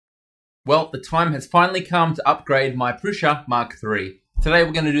Well, the time has finally come to upgrade my Prusa MK3. Today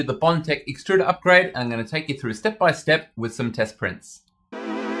we're going to do the Bondtech extruder upgrade, and I'm going to take you through step by step with some test prints.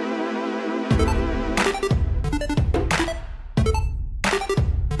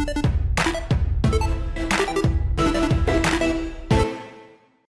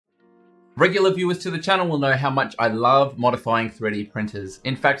 Regular viewers to the channel will know how much I love modifying 3D printers.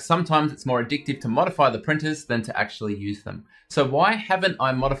 In fact, sometimes it's more addictive to modify the printers than to actually use them. So why haven't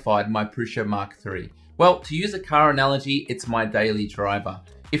I modified my Prusa MK3? Well, to use a car analogy, it's my daily driver.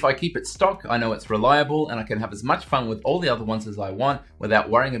 If I keep it stock, I know it's reliable and I can have as much fun with all the other ones as I want without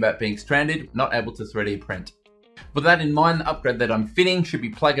worrying about being stranded, not able to 3D print. With that in mind, the upgrade that I'm fitting should be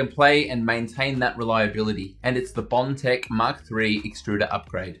plug and play and maintain that reliability, and it's the Bondtech MK3 extruder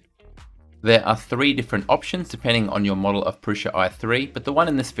upgrade. There are 3 different options depending on your model of Prusa i3, but the one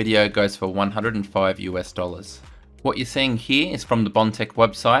in this video goes for $105 US. What you're seeing here is from the Bondtech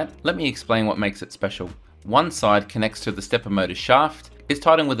website. Let me explain what makes it special. One side connects to the stepper motor shaft, is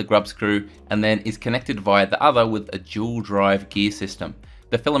tied in with a grub screw, and then is connected via the other with a dual drive gear system.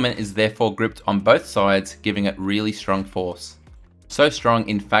 The filament is therefore gripped on both sides, giving it really strong force. So strong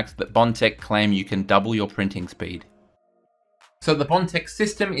in fact that Bondtech claim you can double your printing speed. So the Bondtech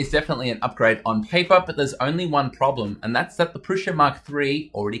system is definitely an upgrade on paper, but there's only one problem, and that's that the Prusa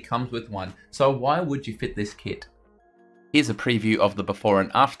MK3 already comes with one. So why would you fit this kit? Here's a preview of the before and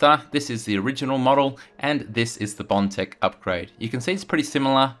after. This is the original model, and this is the Bondtech upgrade. You can see it's pretty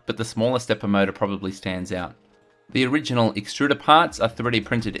similar, but the smaller stepper motor probably stands out. The original extruder parts are 3D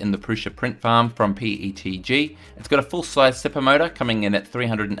printed in the Prusa print farm from PETG. It's got a full-size stepper motor coming in at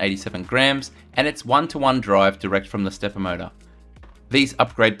 387 grams, and it's 1-to-1 drive direct from the stepper motor. These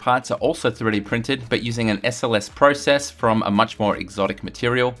upgrade parts are also 3D printed, but using an SLS process from a much more exotic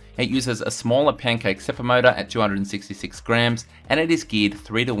material. It uses a smaller pancake stepper motor at 266 grams, and it is geared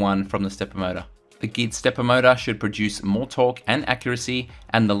 3-to-1 from the stepper motor. The geared stepper motor should produce more torque and accuracy,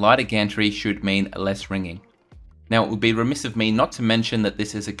 and the lighter gantry should mean less ringing. Now, it would be remiss of me not to mention that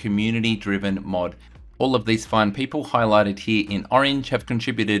this is a community-driven mod. All of these fine people highlighted here in orange have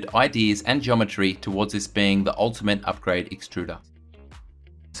contributed ideas and geometry towards this being the ultimate upgrade extruder.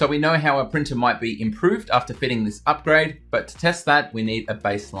 So we know how our printer might be improved after fitting this upgrade, but to test that we need a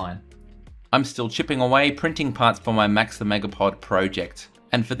baseline. I'm still chipping away printing parts for my Max the Megapod project.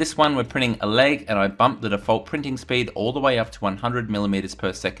 And for this one we're printing a leg, and I bumped the default printing speed all the way up to 100mm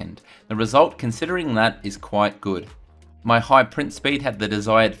per second. The result, considering that, is quite good. My high print speed had the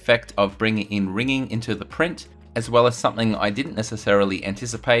desired effect of bringing in ringing into the print, as well as something I didn't necessarily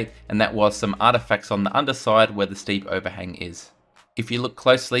anticipate, and that was some artifacts on the underside where the steep overhang is. If you look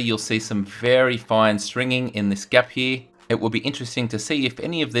closely, you'll see some very fine stringing in this gap here. It will be interesting to see if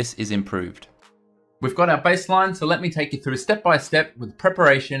any of this is improved. We've got our baseline, so let me take you through step by step with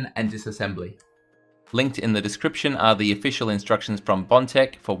preparation and disassembly. Linked in the description are the official instructions from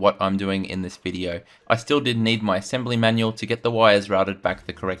Bondtech for what I'm doing in this video. I still did need my assembly manual to get the wires routed back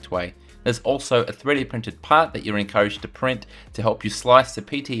the correct way. There's also a 3D printed part that you're encouraged to print to help you slice the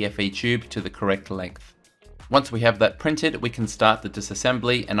PTFE tube to the correct length. Once we have that printed, we can start the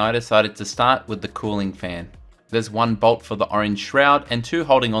disassembly, and I decided to start with the cooling fan. There's 1 bolt for the orange shroud and 2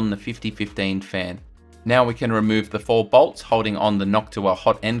 holding on the 5015 fan. Now we can remove the 4 bolts holding on the Noctua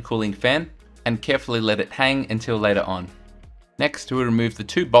hot end cooling fan and carefully let it hang until later on. Next, we remove the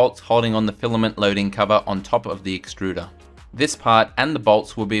 2 bolts holding on the filament loading cover on top of the extruder. This part and the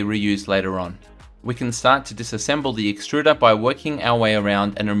bolts will be reused later on. We can start to disassemble the extruder by working our way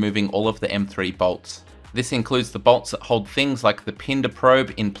around and removing all of the M3 bolts. This includes the bolts that hold things like the pinder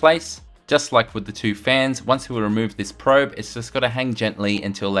probe in place. Just like with the 2 fans, once we remove this probe, it's just got to hang gently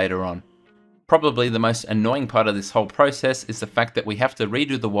until later on. Probably the most annoying part of this whole process is the fact that we have to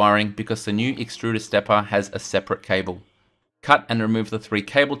redo the wiring because the new extruder stepper has a separate cable. Cut and remove the 3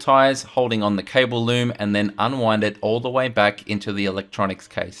 cable ties holding on the cable loom, and then unwind it all the way back into the electronics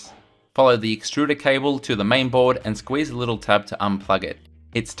case. Follow the extruder cable to the main board and squeeze a little tab to unplug it.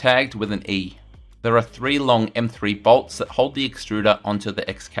 It's tagged with an E. There are 3 long M3 bolts that hold the extruder onto the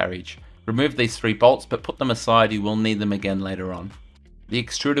X carriage. Remove these 3 bolts, but put them aside, you will need them again later on. The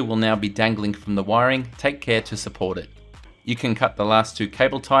extruder will now be dangling from the wiring. Take care to support it. You can cut the last 2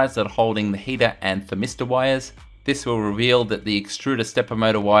 cable ties that are holding the heater and thermistor wires. This will reveal that the extruder stepper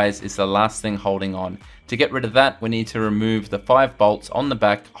motor wires is the last thing holding on. To get rid of that, we need to remove the 5 bolts on the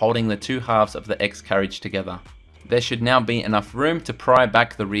back holding the 2 halves of the X carriage together. There should now be enough room to pry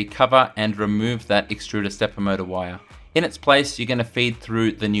back the rear cover and remove that extruder stepper motor wire. In its place, you're going to feed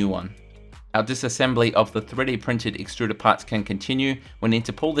through the new one. Our disassembly of the 3D printed extruder parts can continue. We need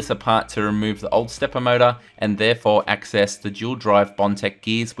to pull this apart to remove the old stepper motor and therefore access the dual drive Bondtech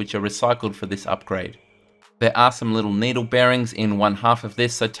gears, which are recycled for this upgrade. There are some little needle bearings in one half of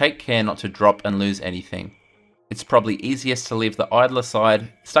this, so take care not to drop and lose anything. It's probably easiest to leave the idler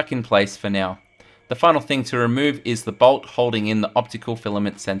side stuck in place for now. The final thing to remove is the bolt holding in the optical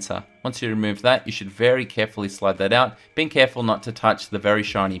filament sensor. Once you remove that, you should very carefully slide that out, being careful not to touch the very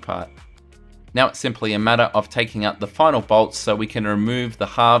shiny part. Now it's simply a matter of taking out the final bolts so we can remove the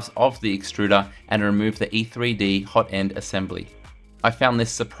halves of the extruder and remove the E3D hot end assembly. I found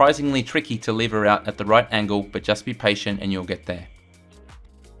this surprisingly tricky to lever out at the right angle, but just be patient and you'll get there.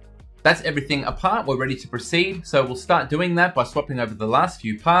 That's everything apart, we're ready to proceed, so we'll start doing that by swapping over the last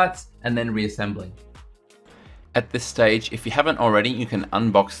few parts and then reassembling. At this stage, if you haven't already, you can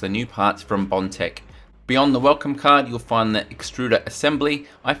unbox the new parts from Bondtech. Beyond the welcome card, you'll find the extruder assembly.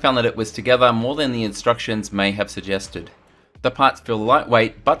 I found that it was together more than the instructions may have suggested. The parts feel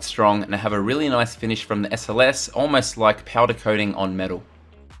lightweight but strong and have a really nice finish from the SLS, almost like powder coating on metal.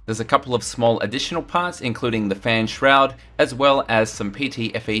 There's a couple of small additional parts, including the fan shroud, as well as some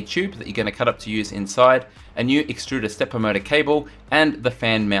PTFE tube that you're going to cut up to use inside, a new extruder stepper motor cable, and the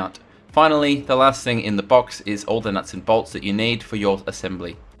fan mount. Finally, the last thing in the box is all the nuts and bolts that you need for your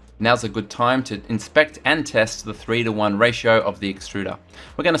assembly. Now's a good time to inspect and test the 3:1 ratio of the extruder.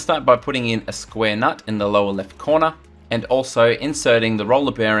 We're going to start by putting in a square nut in the lower left corner, and also inserting the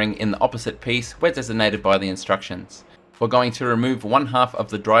roller bearing in the opposite piece where designated by the instructions. We're going to remove one half of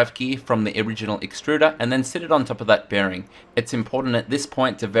the drive gear from the original extruder and then sit it on top of that bearing. It's important at this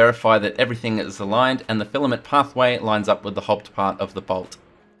point to verify that everything is aligned and the filament pathway lines up with the hobbed part of the bolt.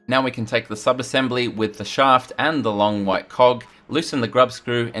 Now we can take the sub-assembly with the shaft and the long white cog, loosen the grub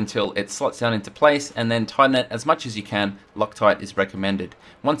screw until it slots down into place, and then tighten it as much as you can. Loctite is recommended.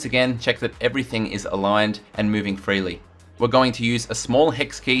 Once again, check that everything is aligned and moving freely. We're going to use a small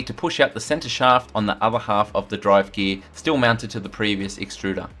hex key to push out the center shaft on the other half of the drive gear, still mounted to the previous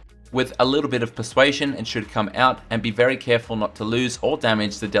extruder. With a little bit of persuasion, it should come out, and be very careful not to lose or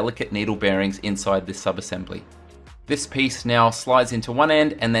damage the delicate needle bearings inside this sub-assembly. This piece now slides into one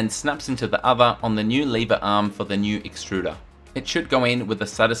end and then snaps into the other on the new lever arm for the new extruder. It should go in with a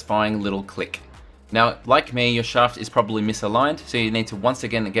satisfying little click. Now, like me, your shaft is probably misaligned, so you need to once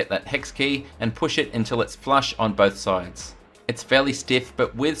again get that hex key and push it until it's flush on both sides. It's fairly stiff,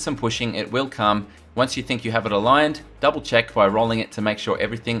 but with some pushing it will come. Once you think you have it aligned, double check by rolling it to make sure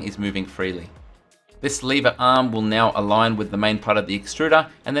everything is moving freely. This lever arm will now align with the main part of the extruder,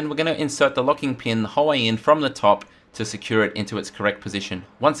 and then we're going to insert the locking pin the whole way in from the top to secure it into its correct position.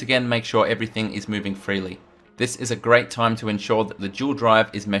 Once again, make sure everything is moving freely. This is a great time to ensure that the dual drive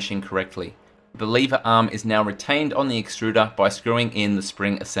is meshing correctly. The lever arm is now retained on the extruder by screwing in the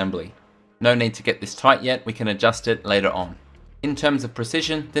spring assembly. No need to get this tight yet, we can adjust it later on. In terms of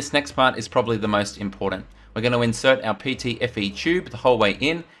precision, this next part is probably the most important. We're going to insert our PTFE tube the whole way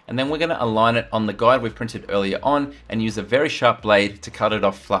in, and then we're going to align it on the guide we printed earlier on and use a very sharp blade to cut it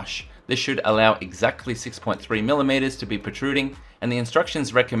off flush. This should allow exactly 6.3mm to be protruding, and the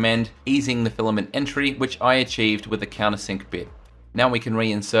instructions recommend easing the filament entry, which I achieved with a countersink bit. Now we can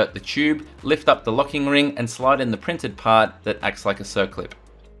reinsert the tube, lift up the locking ring, and slide in the printed part that acts like a circlip.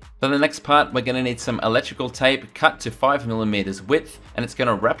 For the next part, we're going to need some electrical tape cut to 5mm width, and it's going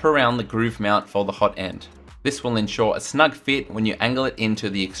to wrap around the groove mount for the hot end. This will ensure a snug fit when you angle it into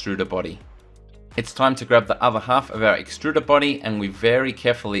the extruder body. It's time to grab the other half of our extruder body, and we very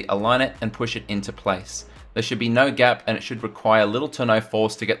carefully align it and push it into place. There should be no gap, and it should require little to no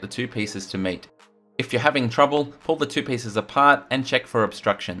force to get the two pieces to meet. If you're having trouble, pull the two pieces apart and check for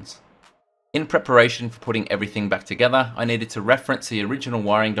obstructions. In preparation for putting everything back together, I needed to reference the original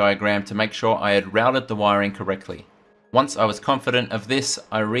wiring diagram to make sure I had routed the wiring correctly. Once I was confident of this,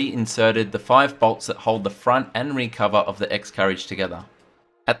 I reinserted the 5 bolts that hold the front and rear cover of the X carriage together.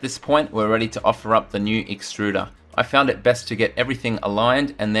 At this point, we're ready to offer up the new extruder. I found it best to get everything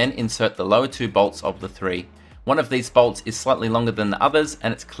aligned and then insert the lower 2 bolts of the 3. One of these bolts is slightly longer than the others,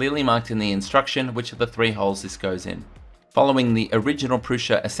 and it's clearly marked in the instruction which of the 3 holes this goes in. Following the original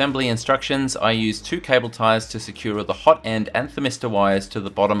Prusa assembly instructions, I used 2 cable ties to secure the hot end and thermistor wires to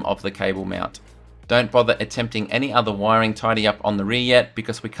the bottom of the cable mount. Don't bother attempting any other wiring tidy up on the rear yet,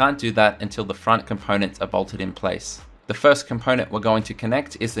 because we can't do that until the front components are bolted in place. The first component we're going to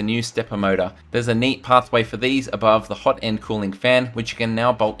connect is the new stepper motor. There's a neat pathway for these above the hot end cooling fan, which you can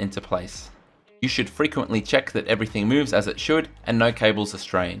now bolt into place. You should frequently check that everything moves as it should and no cables are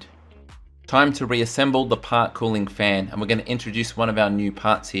strained. Time to reassemble the part cooling fan, and we're going to introduce one of our new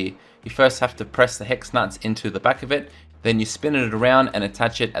parts here. You first have to press the hex nuts into the back of it, Then you spin it around and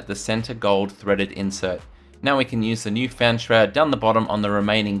attach it at the center gold threaded insert. Now we can use the new fan shroud down the bottom on the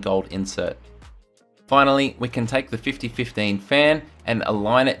remaining gold insert. Finally, we can take the 5015 fan and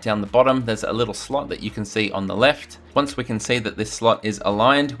align it down the bottom. There's a little slot that you can see on the left. Once we can see that this slot is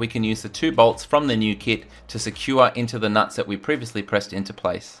aligned, we can use the 2 bolts from the new kit to secure into the nuts that we previously pressed into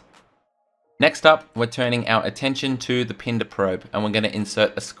place. Next up, we're turning our attention to the pinder probe, and we're going to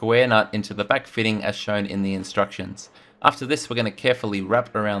insert a square nut into the back fitting as shown in the instructions. After this, we're going to carefully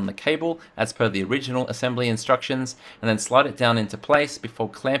wrap around the cable as per the original assembly instructions, and then slide it down into place before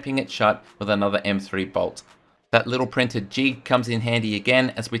clamping it shut with another M3 bolt. That little printed jig comes in handy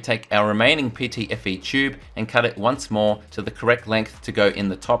again as we take our remaining PTFE tube and cut it once more to the correct length to go in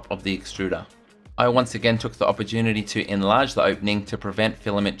the top of the extruder. I once again took the opportunity to enlarge the opening to prevent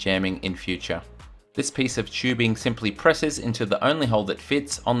filament jamming in future. This piece of tubing simply presses into the only hole that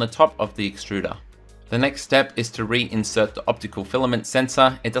fits on the top of the extruder. The next step is to reinsert the optical filament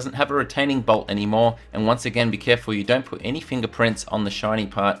sensor. It doesn't have a retaining bolt anymore, and once again be careful you don't put any fingerprints on the shiny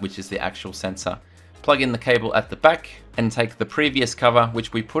part, which is the actual sensor. Plug in the cable at the back and take the previous cover,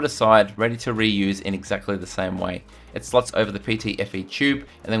 which we put aside, ready to reuse in exactly the same way. It slots over the PTFE tube,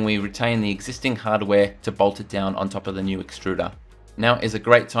 and then we retain the existing hardware to bolt it down on top of the new extruder. Now is a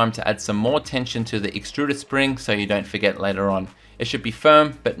great time to add some more tension to the extruder spring so you don't forget later on. It should be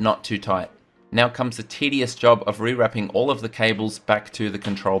firm but not too tight. Now comes the tedious job of rewrapping all of the cables back to the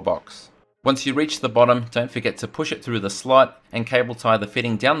control box. Once you reach the bottom, don't forget to push it through the slot and cable tie the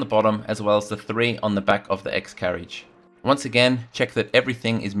fitting down the bottom as well as the 3 on the back of the X carriage. Once again, check that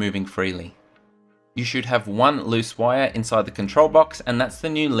everything is moving freely. You should have 1 loose wire inside the control box, and that's the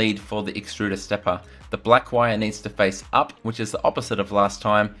new lead for the extruder stepper. The black wire needs to face up, which is the opposite of last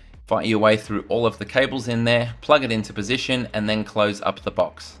time. Fight your way through all of the cables in there, plug it into position, and then close up the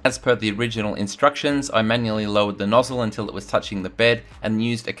box. As per the original instructions, I manually lowered the nozzle until it was touching the bed and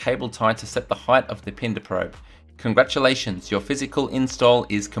used a cable tie to set the height of the pinder probe. Congratulations, your physical install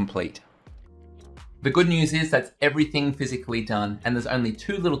is complete. The good news is that's everything physically done, and there's only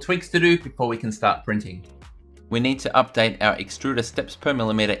 2 little tweaks to do before we can start printing. We need to update our extruder steps per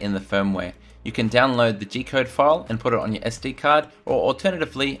millimeter in the firmware. You can download the G-code file and put it on your SD card, or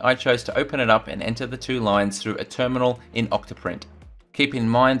alternatively, I chose to open it up and enter the 2 lines through a terminal in Octoprint. Keep in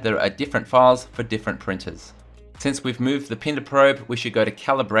mind there are different files for different printers. Since we've moved the pinder probe, we should go to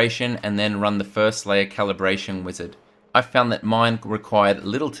calibration and then run the first layer calibration wizard. I found that mine required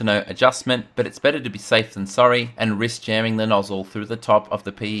little to no adjustment, but it's better to be safe than sorry and risk jamming the nozzle through the top of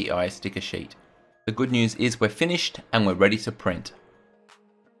the PEI sticker sheet. The good news is we're finished and we're ready to print.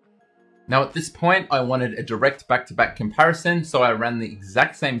 Now at this point, I wanted a direct back-to-back comparison, so I ran the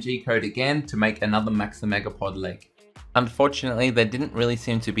exact same G-code again to make another Max the Megapod leg. Unfortunately, there didn't really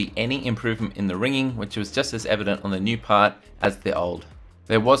seem to be any improvement in the ringing, which was just as evident on the new part as the old.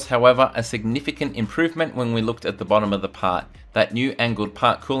 There was, however, a significant improvement when we looked at the bottom of the part. That new angled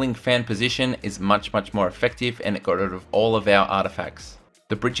part cooling fan position is much more effective, and it got rid of all of our artifacts.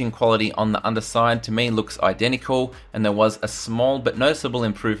 The bridging quality on the underside to me looks identical, and there was a small but noticeable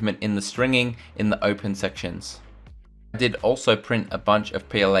improvement in the stringing in the open sections. I did also print a bunch of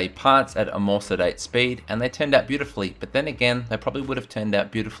PLA parts at a more sedate speed, and they turned out beautifully, but then again, they probably would have turned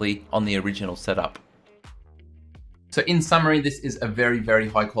out beautifully on the original setup. So in summary, this is a very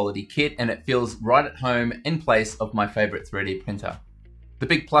high quality kit, and it feels right at home in place of my favorite 3D printer. The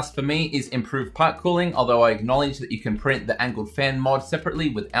big plus for me is improved part cooling, although I acknowledge that you can print the angled fan mod separately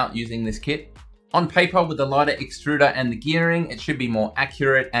without using this kit. On paper, with the lighter extruder and the gearing, it should be more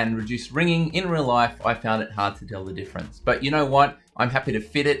accurate and reduce ringing. In real life, I found it hard to tell the difference. But you know what? I'm happy to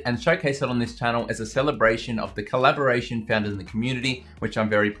fit it and showcase it on this channel as a celebration of the collaboration found in the community, which I'm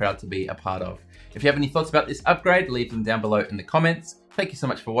very proud to be a part of. If you have any thoughts about this upgrade, leave them down below in the comments. Thank you so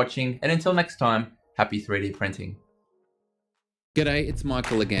much for watching, and until next time, happy 3D printing. G'day, it's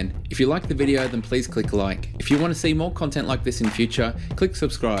Michael again. If you liked the video, then please click like. If you want to see more content like this in future, click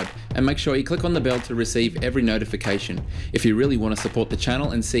subscribe and make sure you click on the bell to receive every notification. If you really want to support the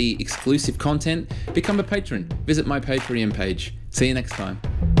channel and see exclusive content, become a patron. Visit my Patreon page. See you next time.